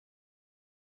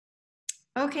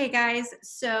Okay, guys,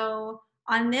 so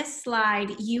on this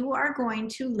slide, you are going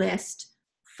to list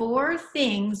 4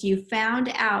 things you found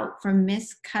out from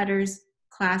Miss Cutter's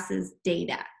class's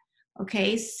data.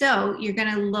 Okay, so you're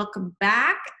going to look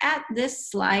back at this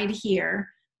slide here.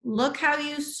 Look how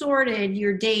you sorted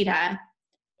your data,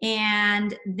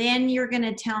 and then you're going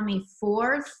to tell me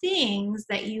 4 things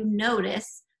that you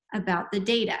notice about the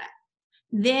data.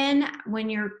 Then when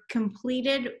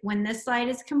this slide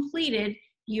is completed,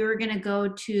 you're gonna go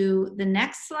to the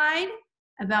next slide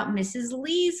about Mrs.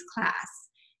 Lee's class.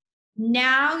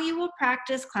 Now you will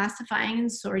practice classifying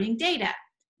and sorting data.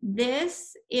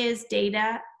 This is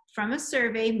data from a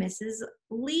survey Mrs.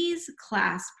 Lee's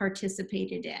class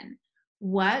participated in.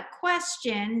 What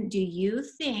question do you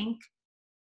think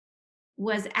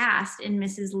was asked in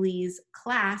Mrs. Lee's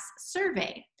class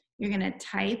survey? You're going to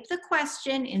type the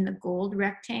question in the gold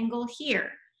rectangle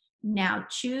here. Now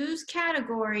choose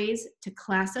categories to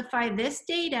classify this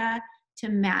data to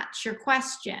match your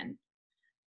question.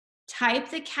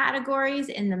 Type the categories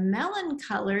in the melon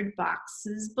colored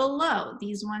boxes below,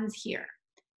 these ones here.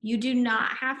 You do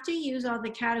not have to use all the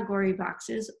category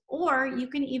boxes, or you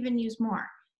can even use more.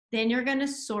 Then you're going to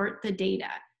sort the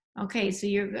data. Okay, so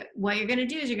what you're going to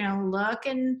do is you're going to look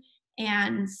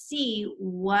and see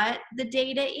what the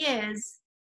data is,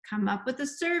 come up with a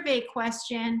survey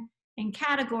question and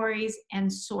categories,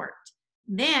 and sort.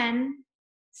 Then,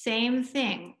 same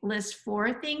thing, list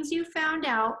 4 things you found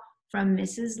out from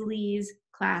Mrs. Lee's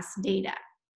class data.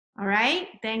 All right,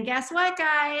 then guess what,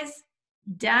 guys?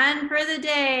 Done for the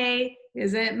day.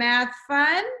 Isn't math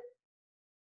fun?